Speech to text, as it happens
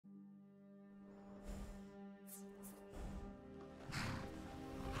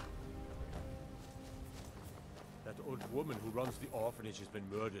woman who runs the orphanage has been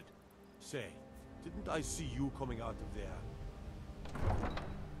murdered. Say, didn't I see you coming out of there?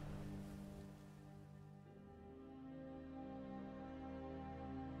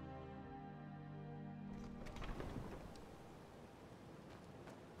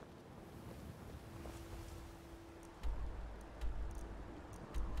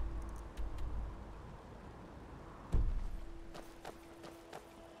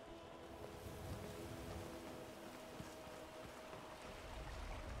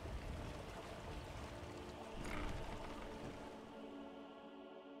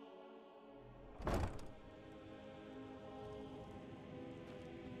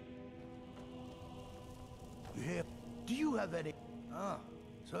 You hear? Do you have any... Ah,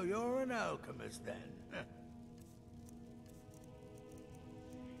 so you're an alchemist then?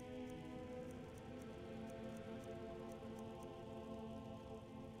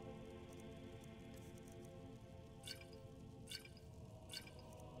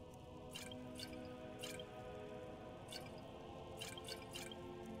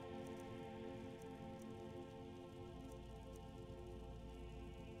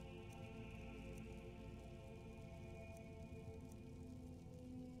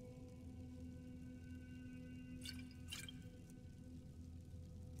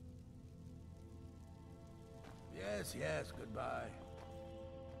 Yes, yes, goodbye.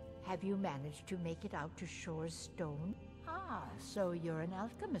 Have you managed to make it out to Shore's stone? Ah, so you're an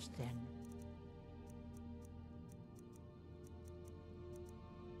alchemist then.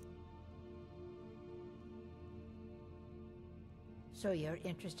 So you're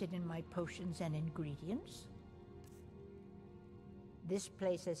interested in my potions and ingredients? This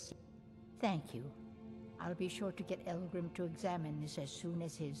place is... Thank you. I'll be sure to get Elgrim to examine this as soon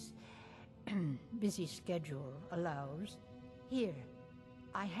as his busy schedule allows. Here,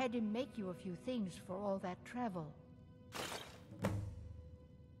 I had him make you a few things for all that travel.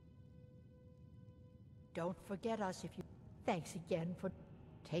 Don't forget us if you... Thanks again for...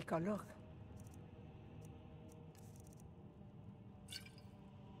 Take a look.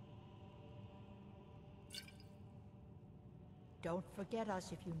 Don't forget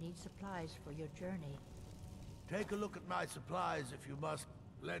us if you need supplies for your journey. Take a look at my supplies if you must.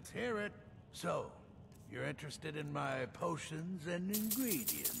 Let's hear it. So, you're interested in my potions and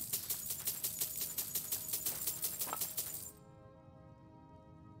ingredients?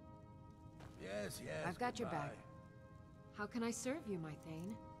 Yes, yes. I've got your goodbye. back. How can I serve you, my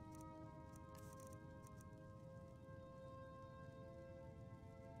Thane?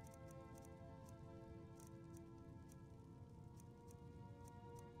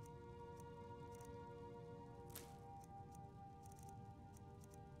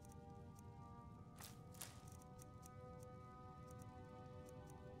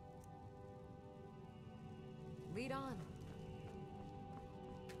 Lead on.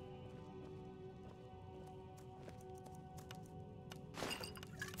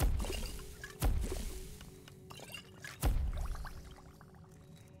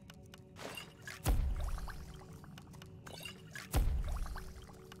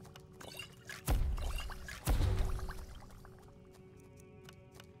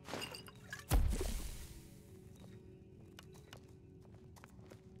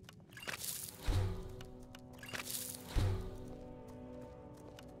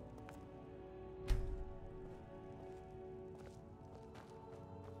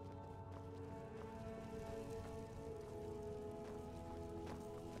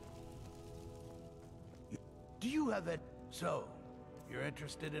 Do you have it? So, you're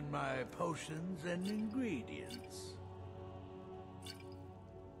interested in my potions and ingredients?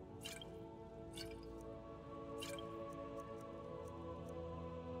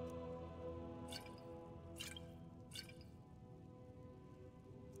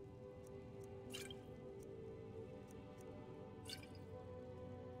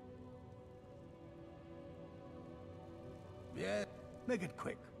 Yeah, make it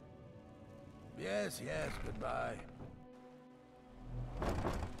quick. Yes, yes, goodbye.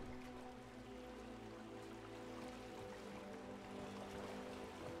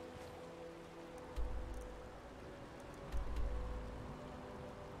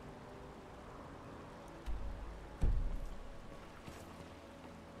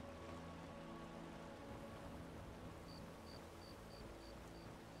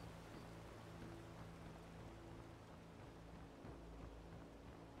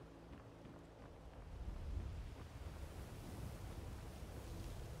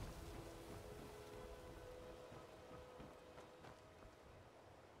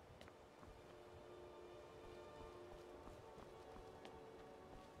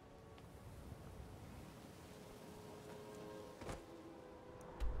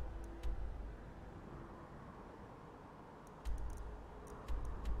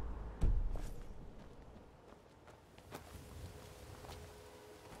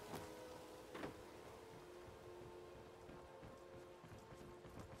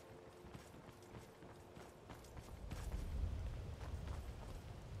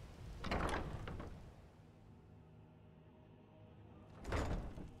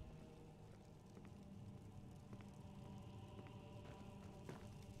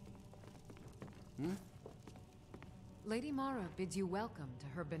 Lady Mara bids you welcome to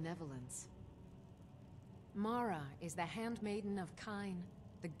her benevolence. Mara is the handmaiden of Kyne,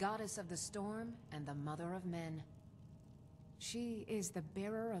 the goddess of the storm and the mother of men. She is the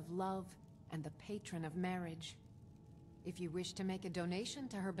bearer of love and the patron of marriage. If you wish to make a donation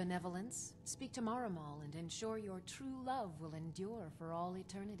to her benevolence, speak to Maramal and ensure your true love will endure for all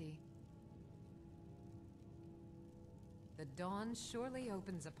eternity. The dawn surely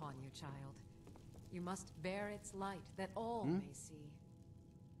opens upon you, child. You must bear its light that all may see.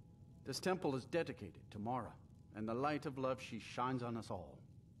 This temple is dedicated to Mara, and the light of love she shines on us all.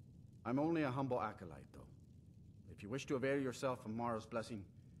 I'm only a humble acolyte, though. If you wish to avail yourself of Mara's blessing,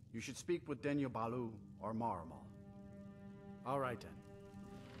 you should speak with Denyo Balu or Maramal. All right, then.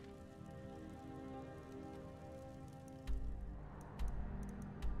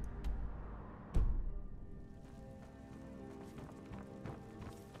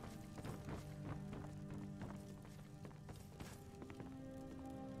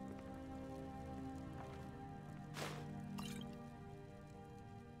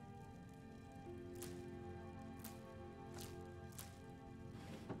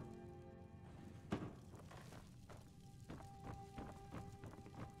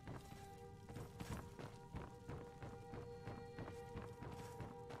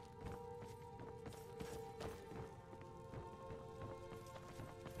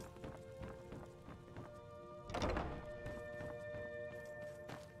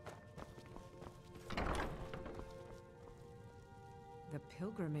 The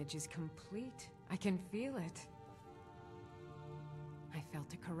pilgrimage is complete. I can feel it. I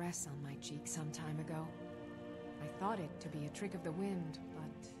felt a caress on my cheek some time ago. I thought it to be a trick of the wind,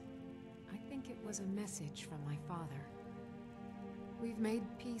 but I think it was a message from my father. We've made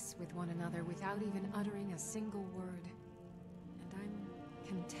peace with one another without even uttering a single word. And I'm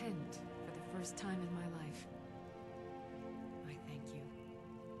content for the first time in my life. I thank you.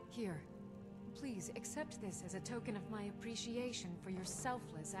 Here. Please accept this as a token of my appreciation for your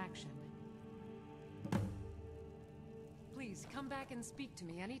selfless action. Please come back and speak to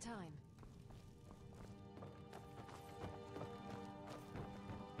me anytime.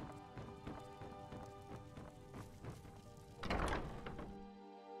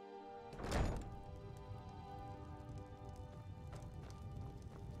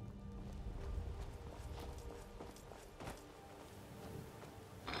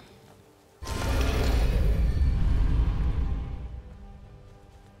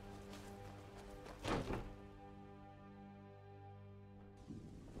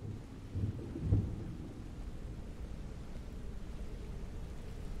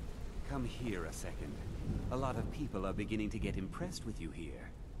 Come here a second. A lot of people are beginning to get impressed with you here,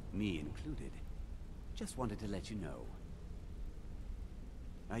 me included. Just wanted to let you know.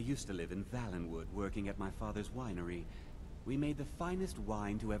 I used to live in Valenwood, working at my father's winery. We made the finest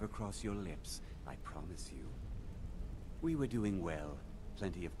wine to ever cross your lips, I promise you. We were doing well.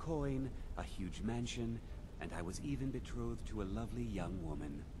 Plenty of coin, a huge mansion, and I was even betrothed to a lovely young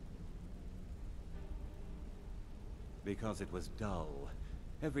woman. Because it was dull.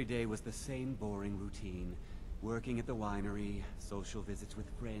 Every day was the same boring routine. Working at the winery, social visits with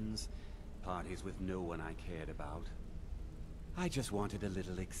friends, parties with no one I cared about. I just wanted a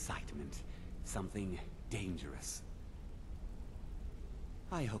little excitement. Something dangerous.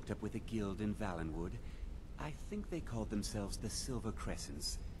 I hooked up with a guild in Valenwood. I think they called themselves the Silver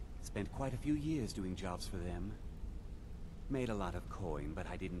Crescents. Spent quite a few years doing jobs for them. Made a lot of coin, but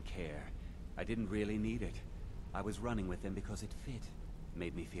I didn't care. I didn't really need it. I was running with them because it fit.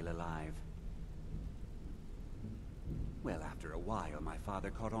 Made me feel alive. Well, after a while, my father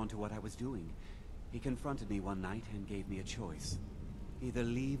caught on to what I was doing. He confronted me one night and gave me a choice. Either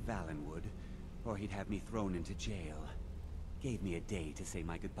leave Valenwood, or he'd have me thrown into jail. Gave me a day to say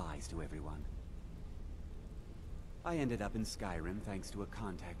my goodbyes to everyone. I ended up in Skyrim thanks to a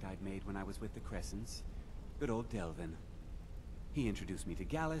contact I'd made when I was with the Crescents. Good old Delvin. He introduced me to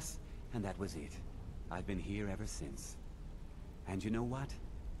Gallus, and that was it. I've been here ever since. And you know what?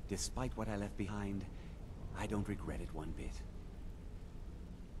 Despite what I left behind, I don't regret it one bit.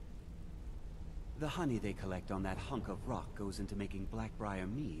 The honey they collect on that hunk of rock goes into making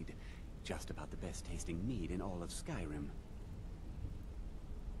Blackbriar mead, just about the best tasting mead in all of Skyrim.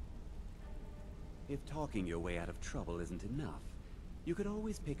 If talking your way out of trouble isn't enough, you could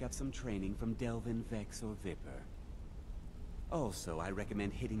always pick up some training from Delvin, Vex, or Viper. Also, I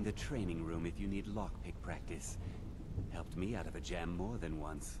recommend hitting the training room if you need lockpick practice. Helped me out of a jam more than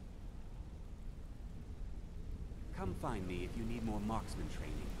once. Come find me if you need more marksman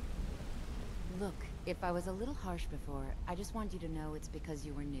training. Look, if I was a little harsh before, I just want you to know it's because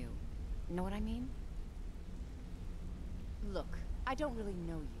you were new. Know what I mean? Look, I don't really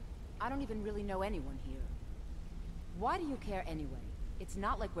know you. I don't even really know anyone here. Why do you care anyway? It's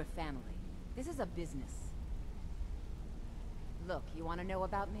not like we're family. This is a business. Look, you want to know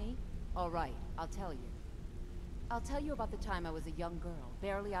about me? All right, I'll tell you. I'll tell you about the time I was a young girl,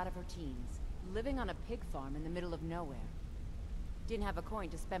 barely out of her teens, living on a pig farm in the middle of nowhere. Didn't have a coin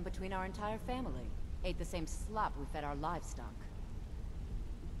to spend between our entire family. Ate the same slop we fed our livestock.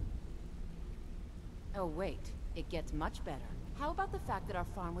 Oh wait, it gets much better. How about the fact that our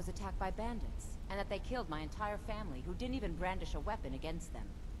farm was attacked by bandits, and that they killed my entire family who didn't even brandish a weapon against them?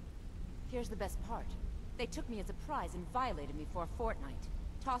 Here's the best part. They took me as a prize and violated me for a fortnight.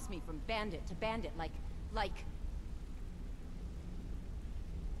 Tossed me from bandit to bandit like...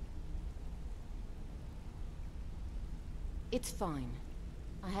 It's fine.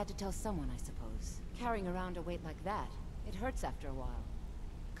 I had to tell someone, I suppose. Carrying around a weight like that, it hurts after a while.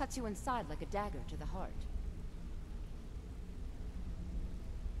 Cuts you inside like a dagger to the heart.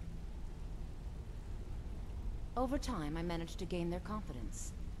 Over time, I managed to gain their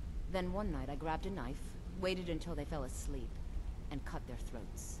confidence. Then one night I grabbed a knife, waited until they fell asleep, and cut their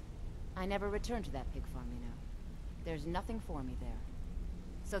throats. I never returned to that pig farm, you know. There's nothing for me there.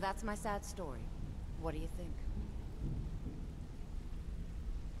 So that's my sad story. What do you think?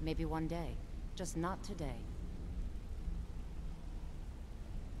 Maybe one day. Just not today.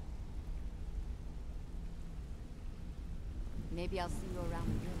 Maybe I'll see you around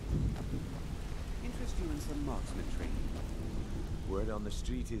the village. Interest you in some marksman training? Word on the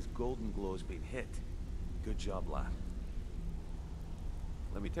street is Golden Glow's been hit. Good job, lad.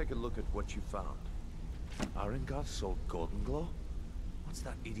 Let me take a look at what you found. Arengoth sold Golden Glow? What's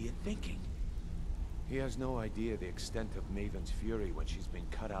that idiot thinking? He has no idea the extent of Maven's fury when she's been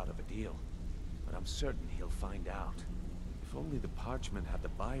cut out of a deal. But I'm certain he'll find out. If only the parchment had the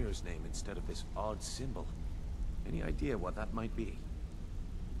buyer's name instead of this odd symbol. Any idea what that might be?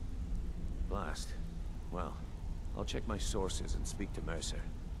 Blast. Well, I'll check my sources and speak to Mercer.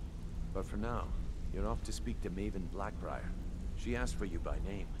 But for now, you're off to speak to Maven Blackbriar. She asked for you by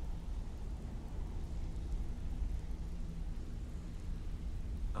name.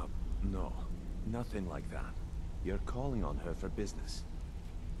 No. Nothing like that. You're calling on her for business.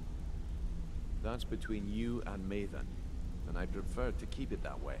 That's between you and Maven, and I prefer to keep it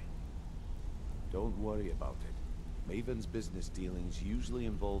that way. Don't worry about it. Maven's business dealings usually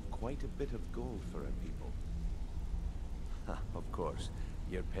involve quite a bit of gold for her people. Of course,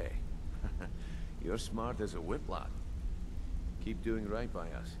 your pay. You're smart as a whip, lad. Keep doing right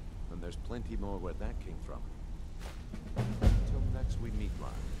by us, and there's plenty more where that came from. Until next we meet,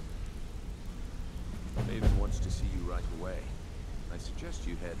 lad. Maven wants to see you right away. I suggest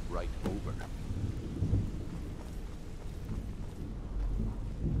you head right over.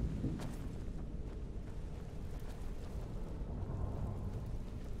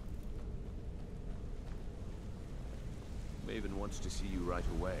 Maven wants to see you right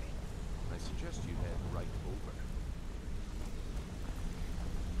away. I suggest you head right over.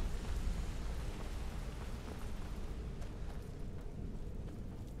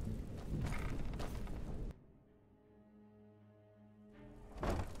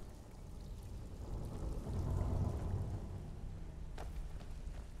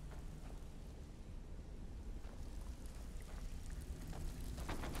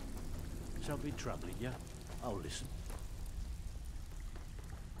 Something troubling you? I'll listen.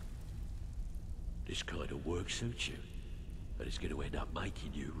 This kind of work suits you, and it's going to end up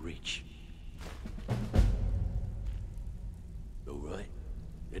making you rich. All right.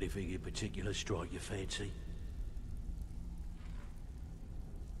 Anything in particular strike your fancy?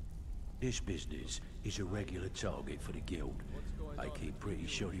 This business is a regular target for the guild. They keep pretty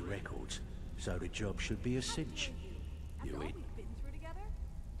shoddy records, so the job should be a cinch. You in?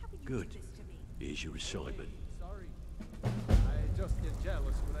 Good. Here's your assignment. Sorry. I just get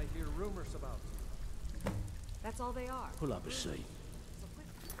jealous when I hear rumors about you. That's all they are. Pull up a seat.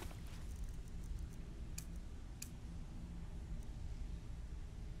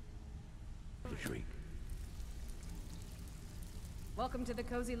 The drink. Welcome to the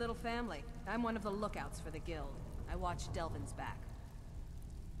cozy little family. I'm one of the lookouts for the guild. I watch Delvin's back.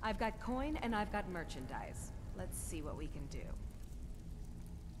 I've got coin and I've got merchandise. Let's see what we can do.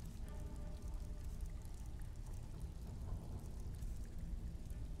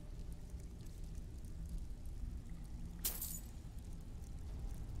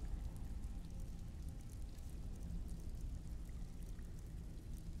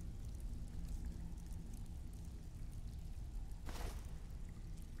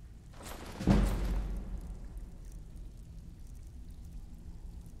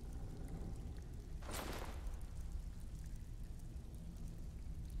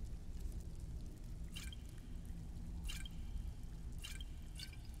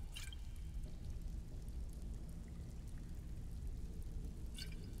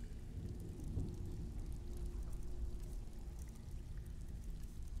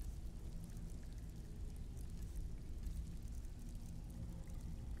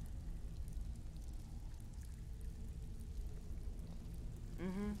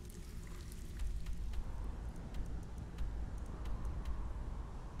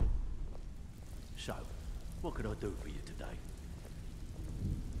 So, what can I do for you today?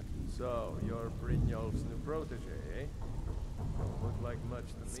 So, you're Brynjolf's new protege, eh? Don't look like much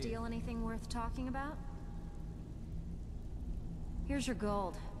to me. Steal anything worth talking about? Here's your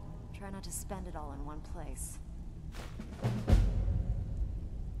gold. Try not to spend it all in one place.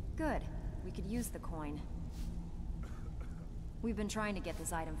 Good. We could use the coin. We've been trying to get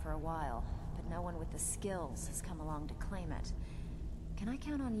this item for a while, but no one with the skills has come along to claim it. Can I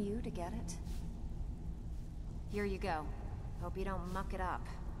count on you to get it? Here you go. Hope you don't muck it up.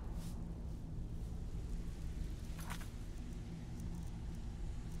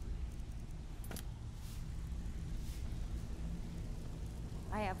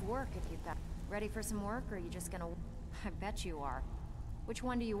 I have work if you've got... Ready for some work, or are you just gonna... I bet you are. Which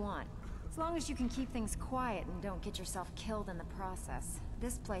one do you want? As long as you can keep things quiet and don't get yourself killed in the process.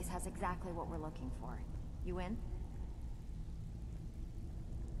 This place has exactly what we're looking for. You in?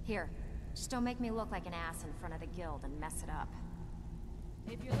 Here. Just don't make me look like an ass in front of the guild and mess it up.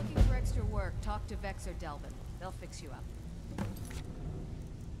 If you're looking for extra work, talk to Vex or Delvin. They'll fix you up.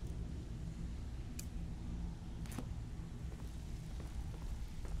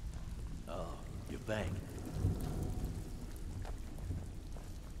 Oh, you're back.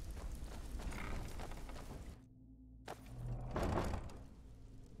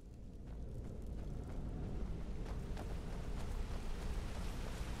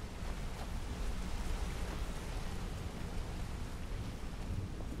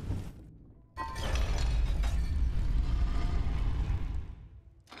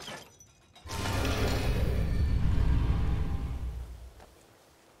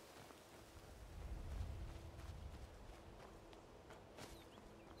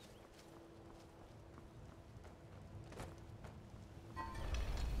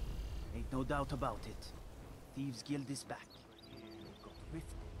 Ain't no doubt about it. Thieves' Guild is back. Got rift.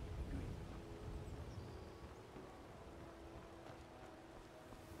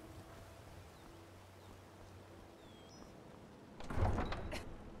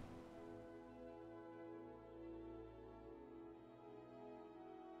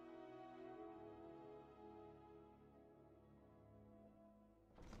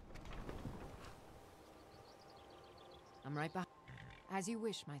 I'm right behind. As you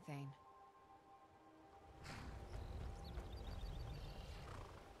wish, my Thane.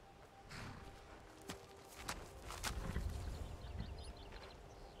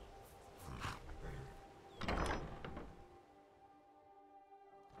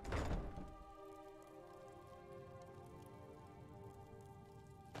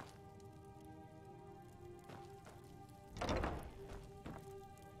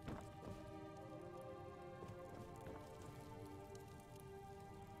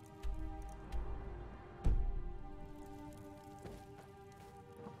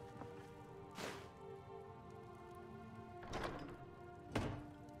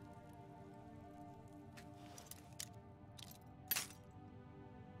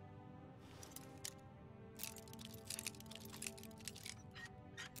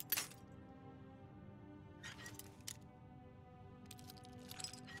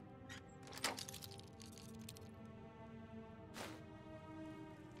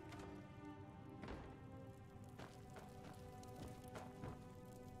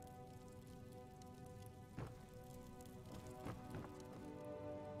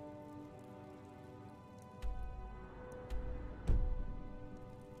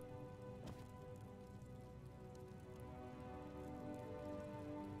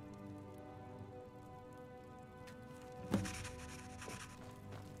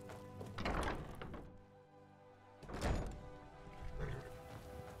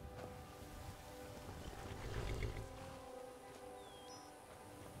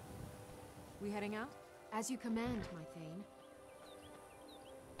 We heading out? As you command, my Thane.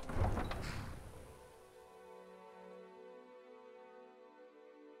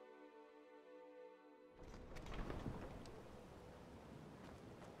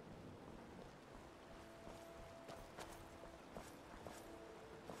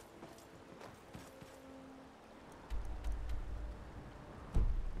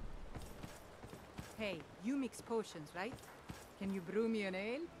 Hey, you mix potions, right? Can you brew me an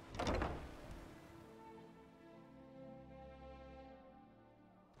ale?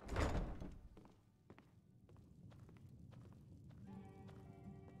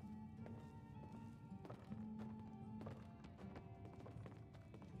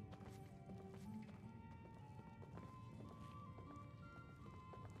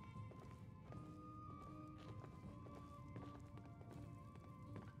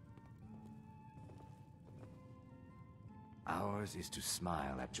 Ours is to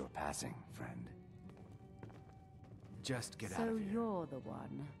smile at your passing, friend. Just get out So of here. you're the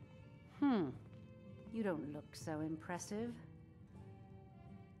one. You don't look so impressive.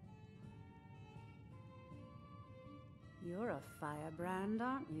 You're a firebrand,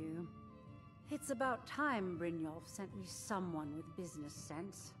 aren't you? It's about time Brynjolf sent me someone with business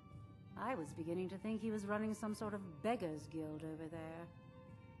sense. I was beginning to think he was running some sort of beggars guild over there.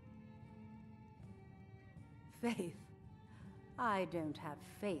 Faith. I don't have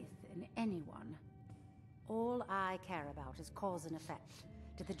faith in anyone. All I care about is cause and effect.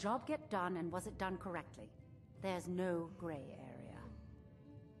 Did the job get done, and was it done correctly? There's no gray area.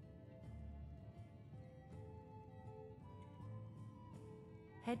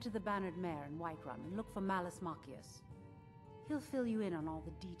 Head to the Bannered Mare in Whiterun and look for Malus Machius. He'll fill you in on all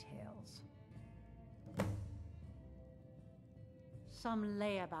the details. Some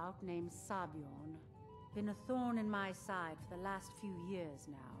layabout named Sabjorn. Been a thorn in my side for the last few years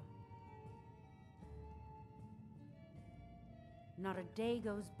now. Not a day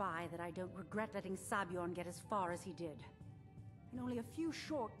goes by that I don't regret letting Sabjorn get as far as he did. In only a few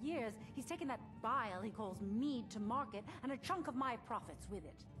short years, he's taken that bile he calls mead to market, and a chunk of my profits with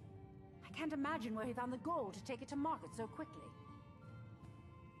it. I can't imagine where he found the gold to take it to market so quickly.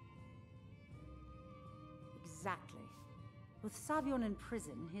 Exactly. With Sabjorn in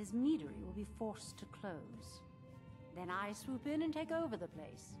prison, his meadery will be forced to close. Then I swoop in and take over the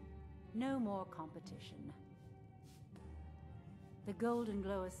place. No more competition. The Golden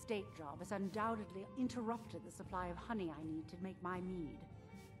Glow estate job has undoubtedly interrupted the supply of honey I need to make my mead.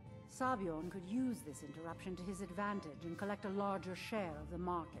 Sabjorn could use this interruption to his advantage and collect a larger share of the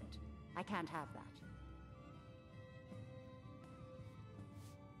market. I can't have that.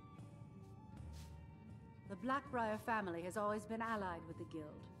 The Blackbriar family has always been allied with the Guild.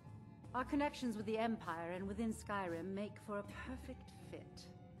 Our connections with the Empire and within Skyrim make for a perfect fit.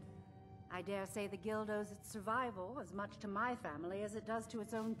 I dare say the Guild owes its survival as much to my family as it does to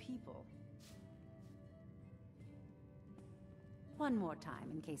its own people. One more time,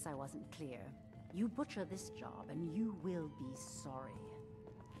 in case I wasn't clear. You butcher this job, and you will be sorry.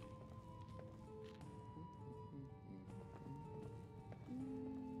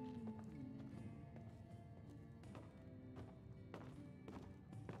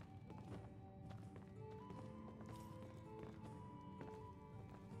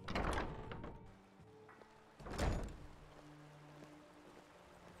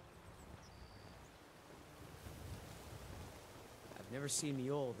 Never seen the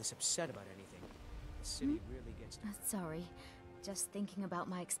old this upset about anything. The city really gets to... Sorry. Just thinking about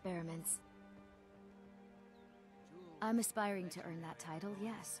my experiments. I'm aspiring to earn that title,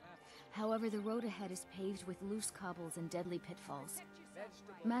 yes. However, the road ahead is paved with loose cobbles and deadly pitfalls.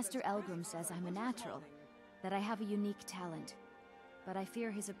 Master Elgrim says I'm a natural, that I have a unique talent. But I fear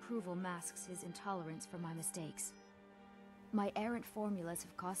his approval masks his intolerance for my mistakes. My errant formulas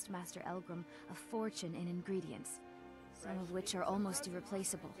have cost Master Elgrim a fortune in ingredients, some of which are almost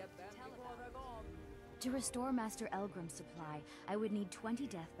irreplaceable. To restore Master Elgrim's supply, I would need 20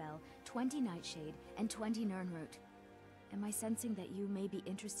 Deathbell, 20 Nightshade, and 20 Nirnroot. Am I sensing that you may be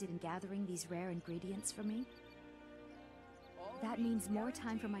interested in gathering these rare ingredients for me? That means more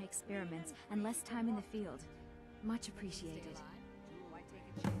time for my experiments and less time in the field. Much appreciated.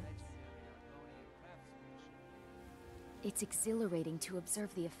 It's exhilarating to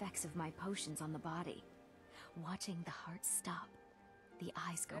observe the effects of my potions on the body. Watching the heart stop, the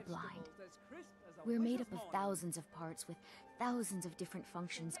eyes go blind. We're made up of thousands of parts with thousands of different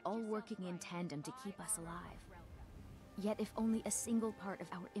functions, all working in tandem to keep us alive. Yet if only a single part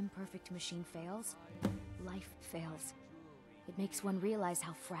of our imperfect machine fails, life fails. It makes one realize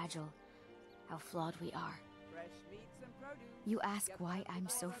how fragile, how flawed we are. You ask why I'm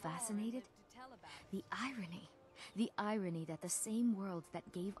so fascinated? The irony that the same world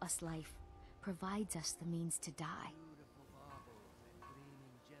that gave us life provides us the means to die.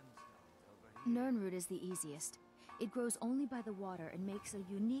 Nirnroot is the easiest. It grows only by the water and makes a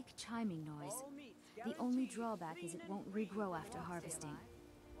unique chiming noise. The only drawback is it won't regrow after harvesting.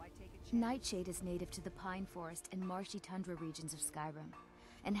 Nightshade is native to the pine forest and marshy tundra regions of Skyrim,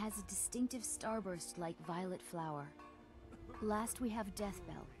 and has a distinctive starburst-like violet flower. Last we have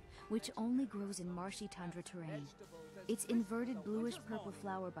Deathbell, which only grows in marshy tundra terrain. Its inverted bluish-purple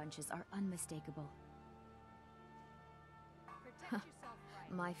flower bunches are unmistakable.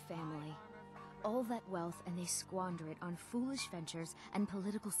 My family. All that wealth and they squander it on foolish ventures and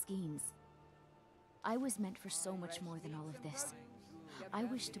political schemes. I was meant for so much more than all of this. I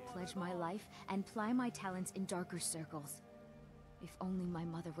wish to pledge my life and ply my talents in darker circles. If only my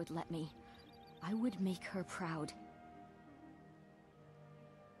mother would let me, I would make her proud.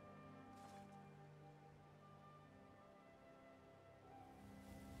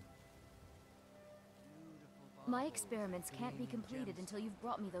 My experiments can't be completed until you've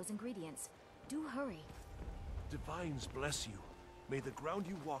brought me those ingredients. Do hurry. Divines bless you. May the ground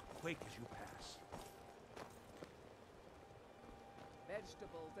you walk quake as you pass.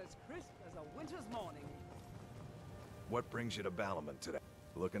 Vegetables as crisp as a winter's morning. What brings you to Balamon today?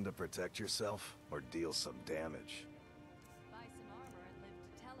 Looking to protect yourself or deal some damage? Buy some armor and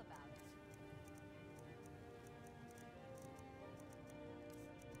live to tell about it.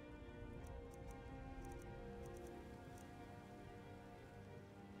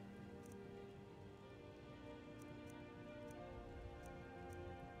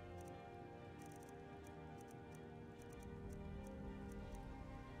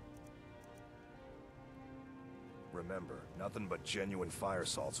 Remember, nothing but genuine fire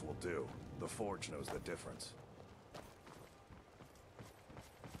salts will do. The Forge knows the difference.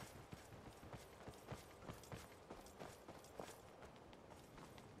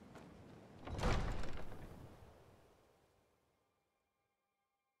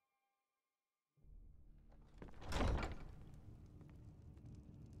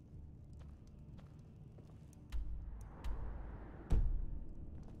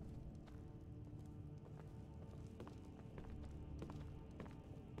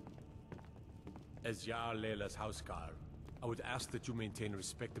 As Jarl Layla's houseguard, I would ask that you maintain a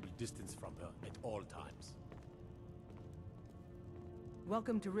respectable distance from her at all times.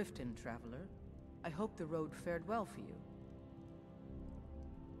 Welcome to Riften, traveler. I hope the road fared well for you.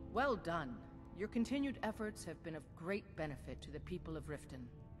 Well done. Your continued efforts have been of great benefit to the people of Riften.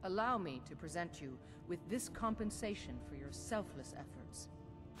 Allow me to present you with this compensation for your selfless efforts.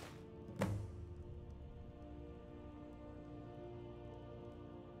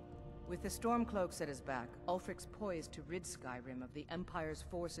 With the Stormcloaks at his back, Ulfric's poised to rid Skyrim of the Empire's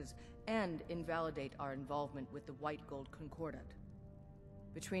forces and invalidate our involvement with the White Gold Concordat.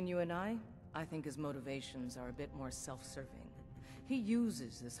 Between you and I think his motivations are a bit more self-serving. He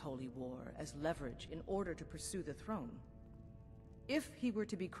uses this holy war as leverage in order to pursue the throne. If he were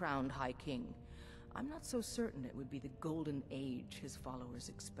to be crowned High King, I'm not so certain it would be the golden age his followers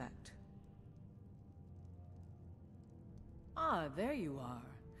expect. Ah, there you are.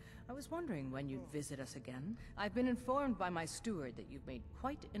 I was wondering when you'd visit us again. I've been informed by my steward that you've made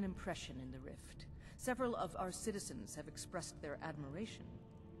quite an impression in the Rift. Several of our citizens have expressed their admiration.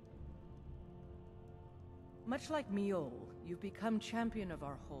 Much like Miol, you've become champion of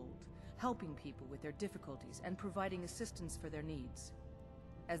our hold, helping people with their difficulties and providing assistance for their needs.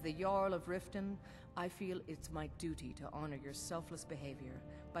 As the Jarl of Riften, I feel it's my duty to honor your selfless behavior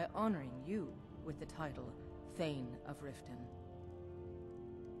by honoring you with the title Thane of Riften.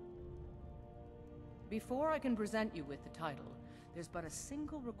 Before I can present you with the title, there's but a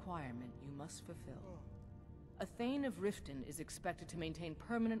single requirement you must fulfill. A Thane of Riften is expected to maintain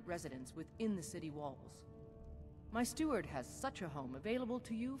permanent residence within the city walls. My steward has such a home available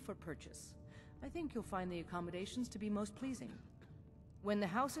to you for purchase. I think you'll find the accommodations to be most pleasing. When the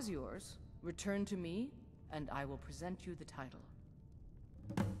house is yours, return to me, and I will present you the title.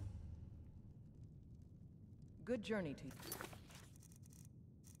 Good journey to you.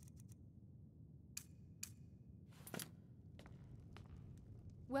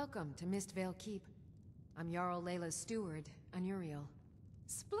 Welcome to Mistvale Keep. I'm Jarl Layla's steward, Anuriel.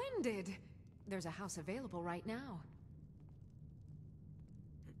 Splendid! There's a house available right now.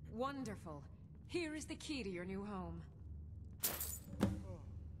 Wonderful. Here is the key to your new home.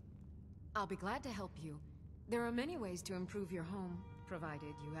 I'll be glad to help you. There are many ways to improve your home,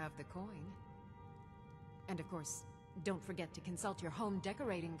 provided you have the coin. And of course, don't forget to consult your home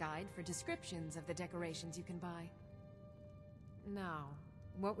decorating guide for descriptions of the decorations you can buy. Now,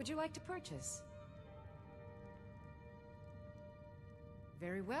 what would you like to purchase?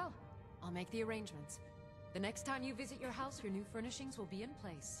 Very well. I'll make the arrangements. The next time you visit your house, your new furnishings will be in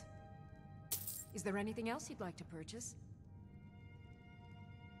place. Is there anything else you'd like to purchase?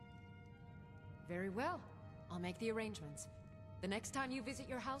 Very well. I'll make the arrangements. The next time you visit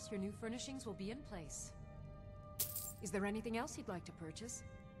your house, your new furnishings will be in place. Is there anything else you'd like to purchase?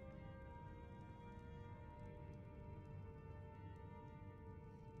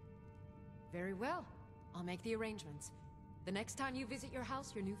 Very well. I'll make the arrangements. The next time you visit your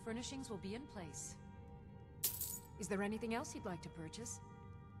house, your new furnishings will be in place. Is there anything else you'd like to purchase?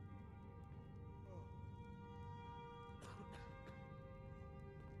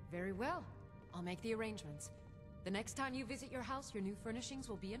 Very well. I'll make the arrangements. The next time you visit your house, your new furnishings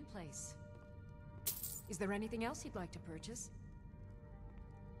will be in place. Is there anything else you'd like to purchase?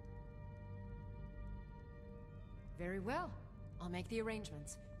 Very well. I'll make the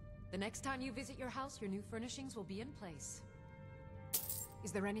arrangements. The next time you visit your house, your new furnishings will be in place.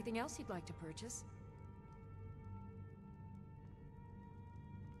 Is there anything else you'd like to purchase?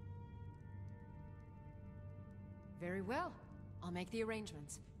 Very well. I'll make the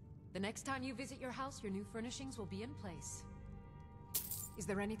arrangements. The next time you visit your house, your new furnishings will be in place. Is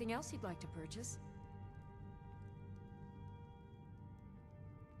there anything else you'd like to purchase?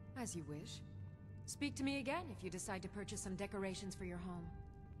 As you wish. Speak to me again if you decide to purchase some decorations for your home.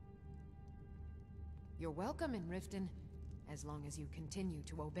 You're welcome in Riften, as long as you continue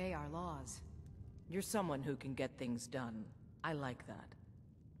to obey our laws. You're someone who can get things done. I like that.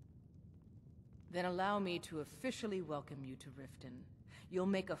 Then allow me to officially welcome you to Riften. You'll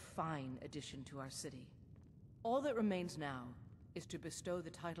make a fine addition to our city. All that remains now is to bestow the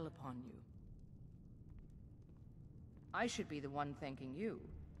title upon you. I should be the one thanking you.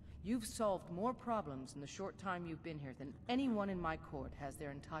 You've solved more problems in the short time you've been here than anyone in my court has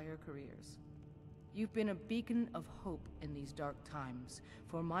their entire careers. You've been a beacon of hope in these dark times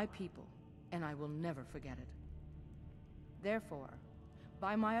for my people, and I will never forget it. Therefore,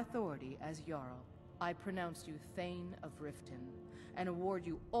 by my authority as Jarl, I pronounce you Thane of Riften, and award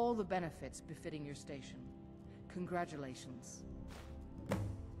you all the benefits befitting your station. Congratulations.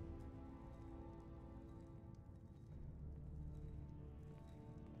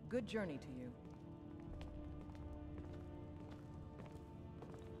 Good journey to you.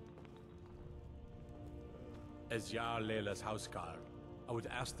 As Jarl Leila's houseguard, I would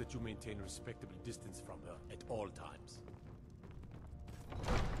ask that you maintain a respectable distance from her at all times.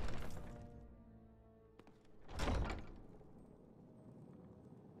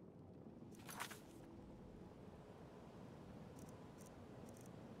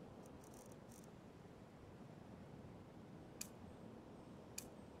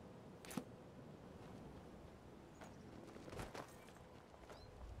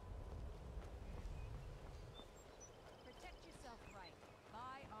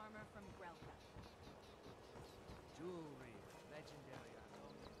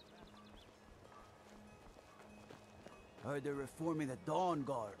 Heard they're reforming the Dawn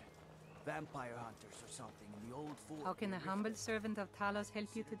Guard. Vampire hunters or something in the old fort. How can the humble servant of Talos help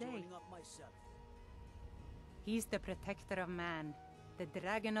you today? He's the protector of man, the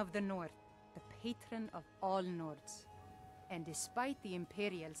dragon of the north, the patron of all Nords. And despite the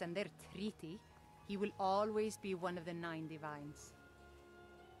Imperials and their treaty, he will always be one of the 9 divines.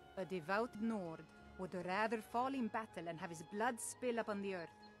 A devout Nord would rather fall in battle and have his blood spill upon the earth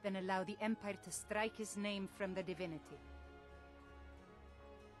than allow the Empire to strike his name from the divinity.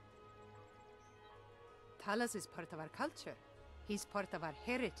 Talos is part of our culture. He's part of our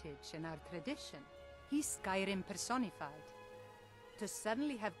heritage and our tradition. He's Skyrim personified. To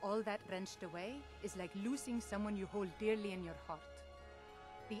suddenly have all that wrenched away is like losing someone you hold dearly in your heart.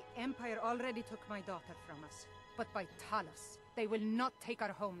 The Empire already took my daughter from us, but by Talos, they will not take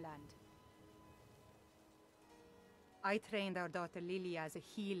our homeland. I trained our daughter Lilia as a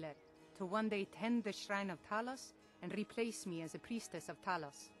healer to one day tend the shrine of Talos and replace me as a priestess of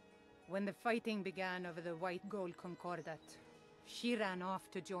Talos. When the fighting began over the white gold concordat, she ran off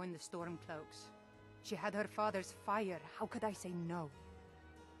to join the Stormcloaks. She had her father's fire. How could I say no?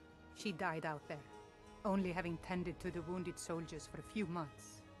 She died out there, only having tended to the wounded soldiers for a few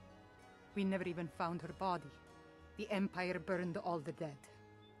months. We never even found her body. The Empire burned all the dead.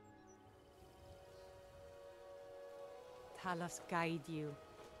 Talos guide you.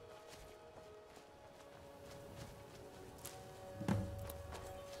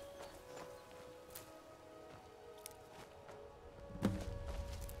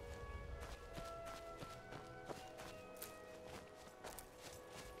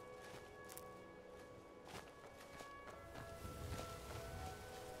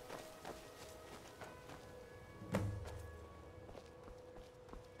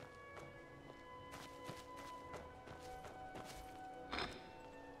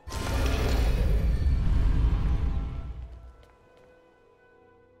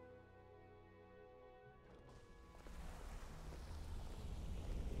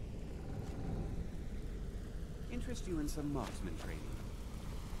 Interest you in some marksman training?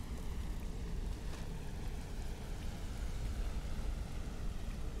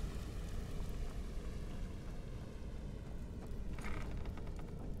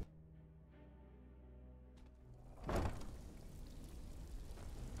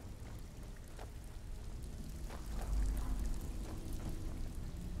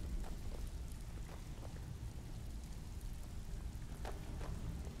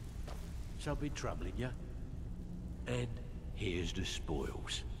 Something troubling you? And here's the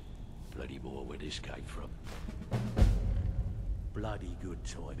spoils. Plenty more where this came from. Bloody good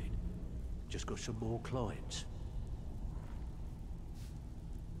timing. Just got some more clients.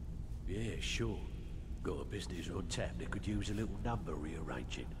 Yeah, sure. Got a business on tap that could use a little number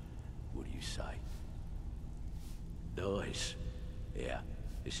rearranging. What do you say? Nice. Yeah,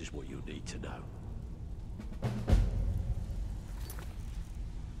 this is what you need to know.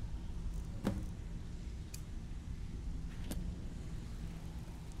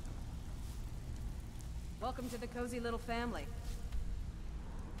 Welcome to the cozy little family.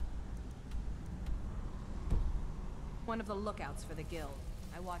 One of the lookouts for the guild.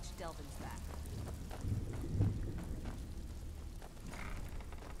 I watched Delvin's back.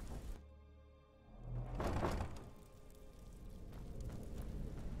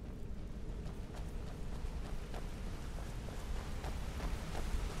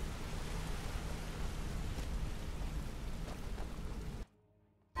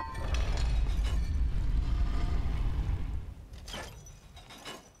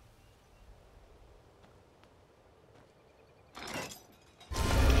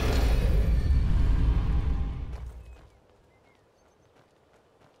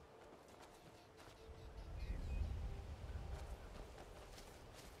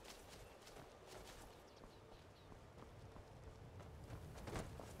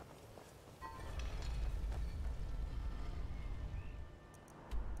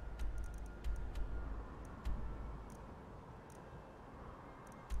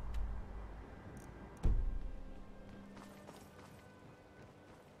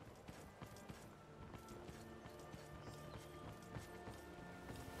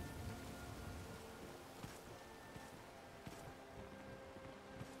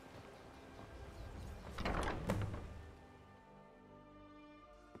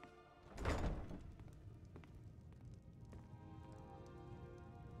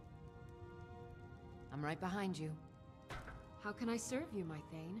 I'm right behind you. How can I serve you, my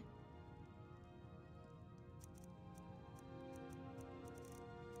Thane?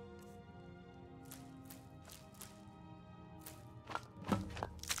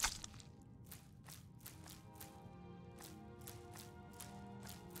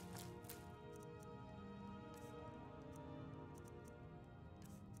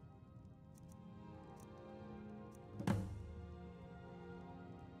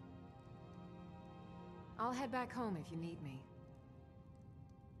 I'll head back home if you need me.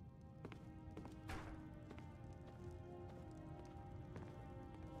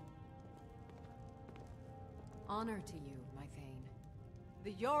 Honor to you, my Thane.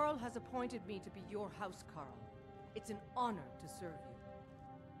 The Jarl has appointed me to be your housecarl. It's an honor to serve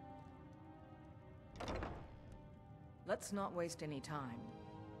you. Let's not waste any time.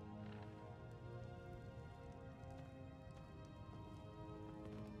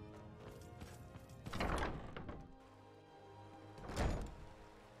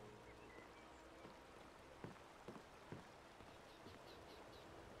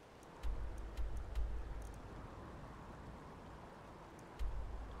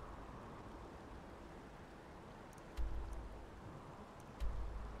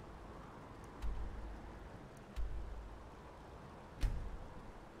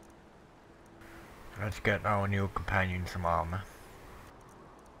 Let's get our new companion some armor.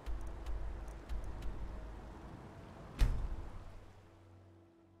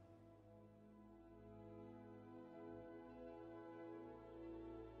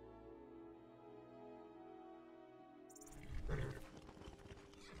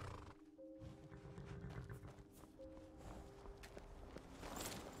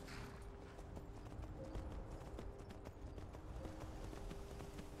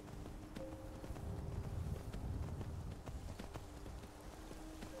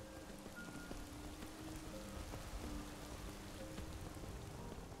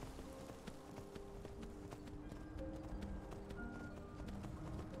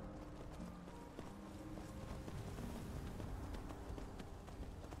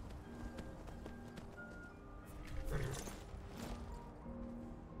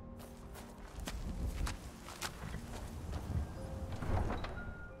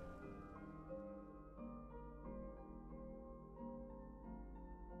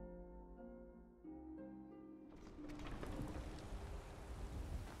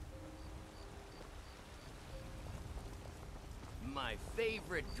 My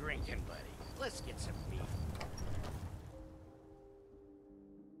favorite drinking buddy. Let's get some meat.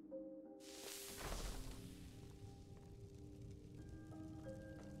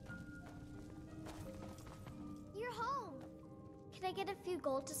 You're home. Can I get a few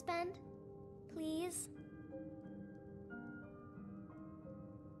gold to spend? Please?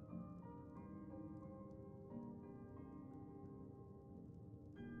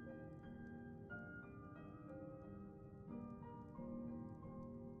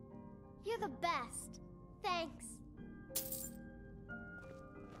 You're the best. Thanks.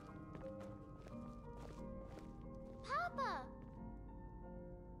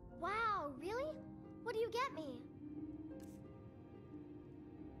 What do you get me?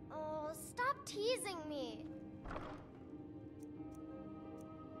 Oh, stop teasing me.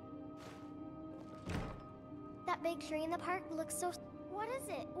 That big tree in the park looks so... What is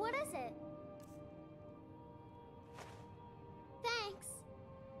it? What is it? Thanks.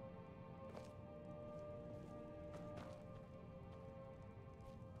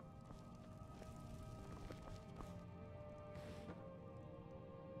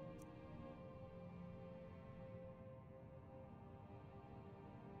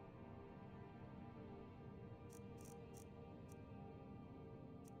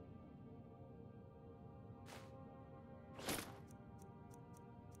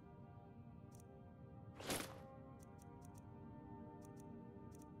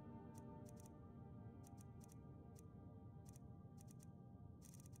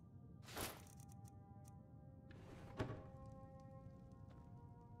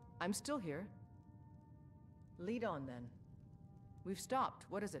 I'm still here. Lead on, then. We've stopped.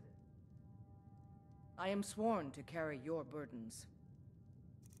 What is it? I am sworn to carry your burdens.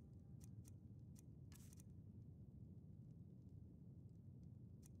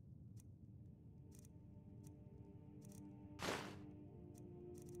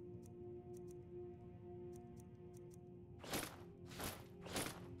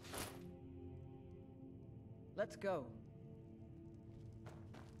 Let's go.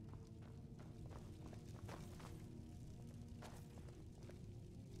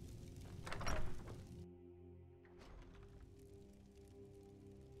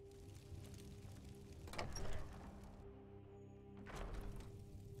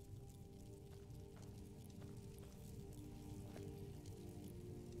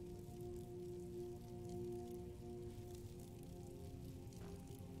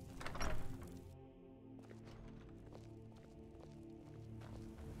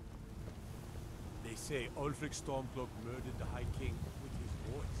 They say Ulfric Stormcloak murdered the High King with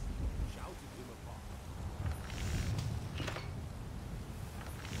his voice, shouted him apart.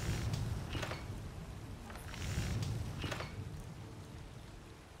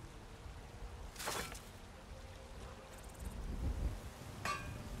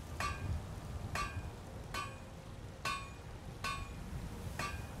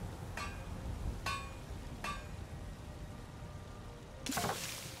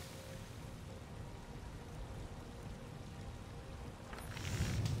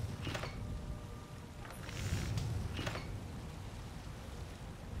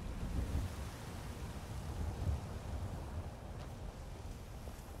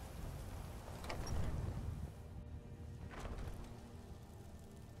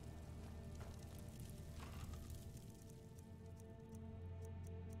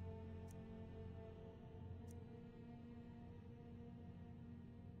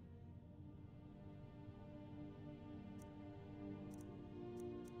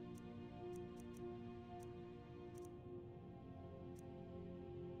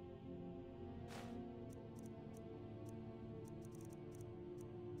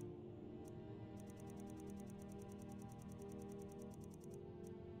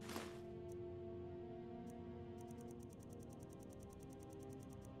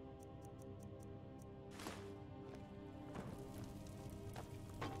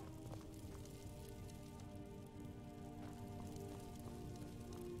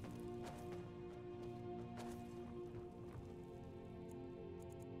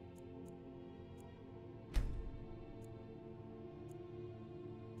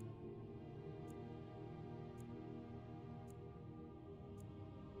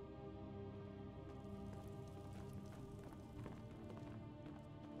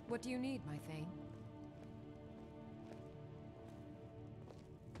 What do you need, my Thane?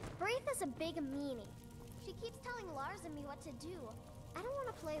 Braith is a big meanie. She keeps telling Lars and me what to do. I don't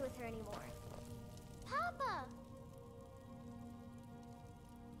want to play with her anymore. Papa!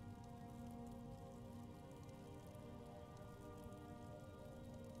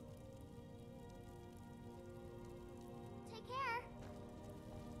 Take care.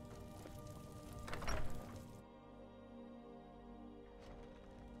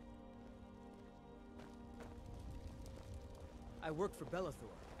 I work for Bellathor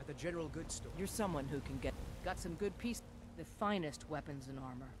at the General Goods Store. You're someone who can got some good pieces, the finest weapons and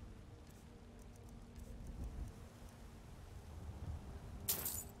armor.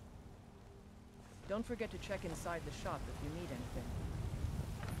 Don't forget to check inside the shop if you need anything.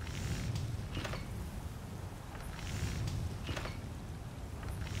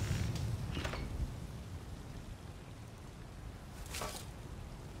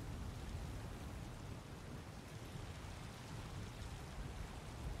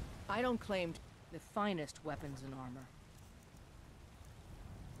 I don't claim The finest weapons and armor.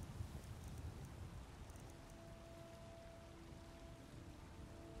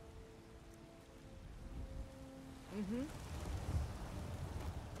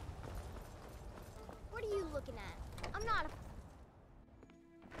 What are you looking at? I'm not a...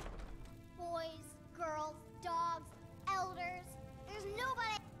 Boys, girls, dogs, elders. There's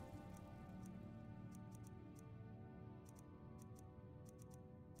nobody...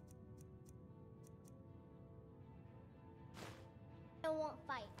 I won't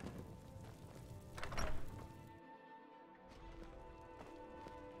fight.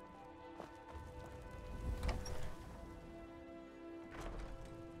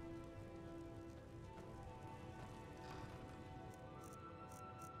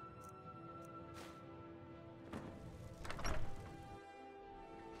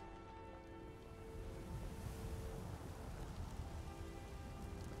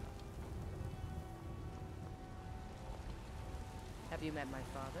 Have you met my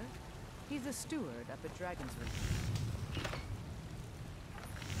father? He's a steward up at Dragon's Reach.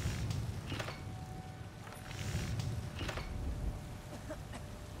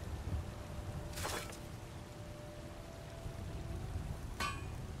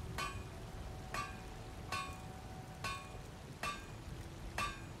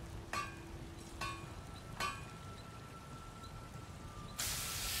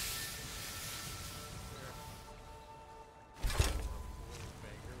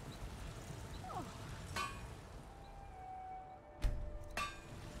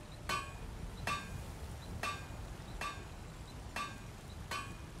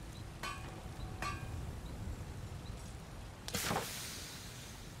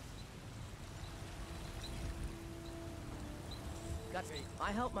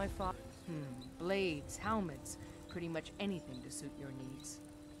 I help my father. Blades, helmets, pretty much anything to suit your needs.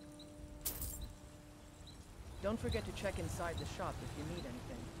 Don't forget to check inside the shop if you need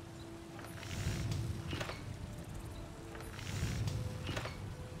anything.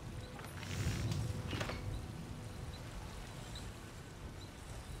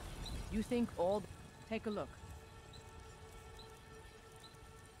 You think all... Take a look.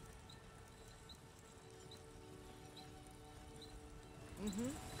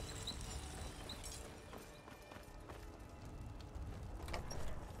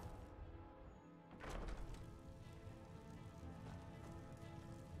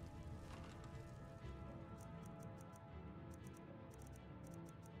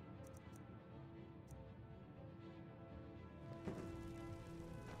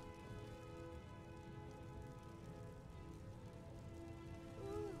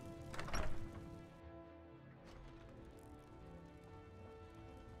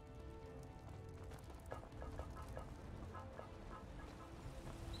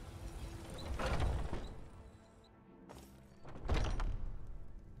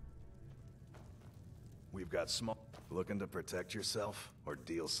 We've got small... Looking to protect yourself or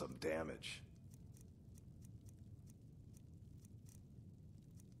deal some damage?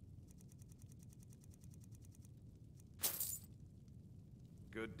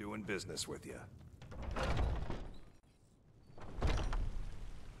 Good doing business with you.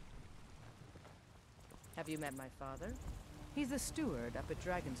 Have you met my father? He's a steward up at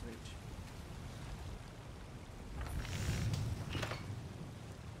Dragon's Reach.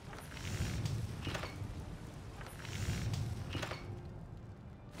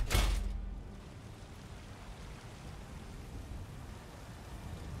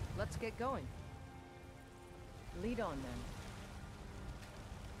 Let's get going. Lead on, then.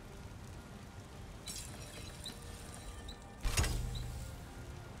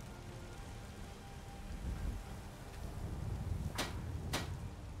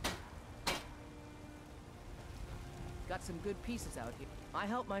 Got some good pieces out here. I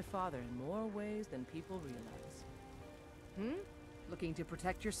help my father in more ways than people realize. Looking to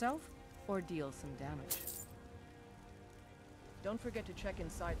protect yourself or deal some damage? Don't forget to check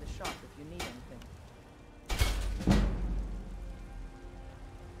inside the shop if you need anything.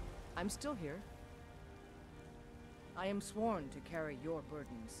 I'm still here. I am sworn to carry your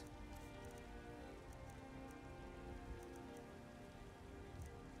burdens.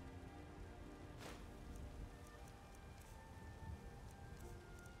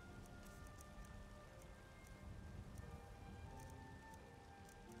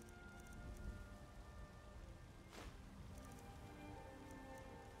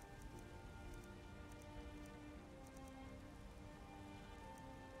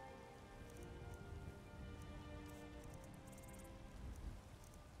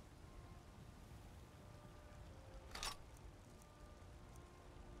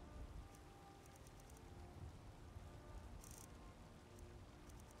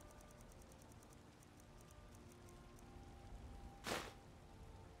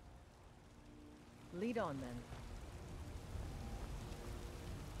 Lead on, then.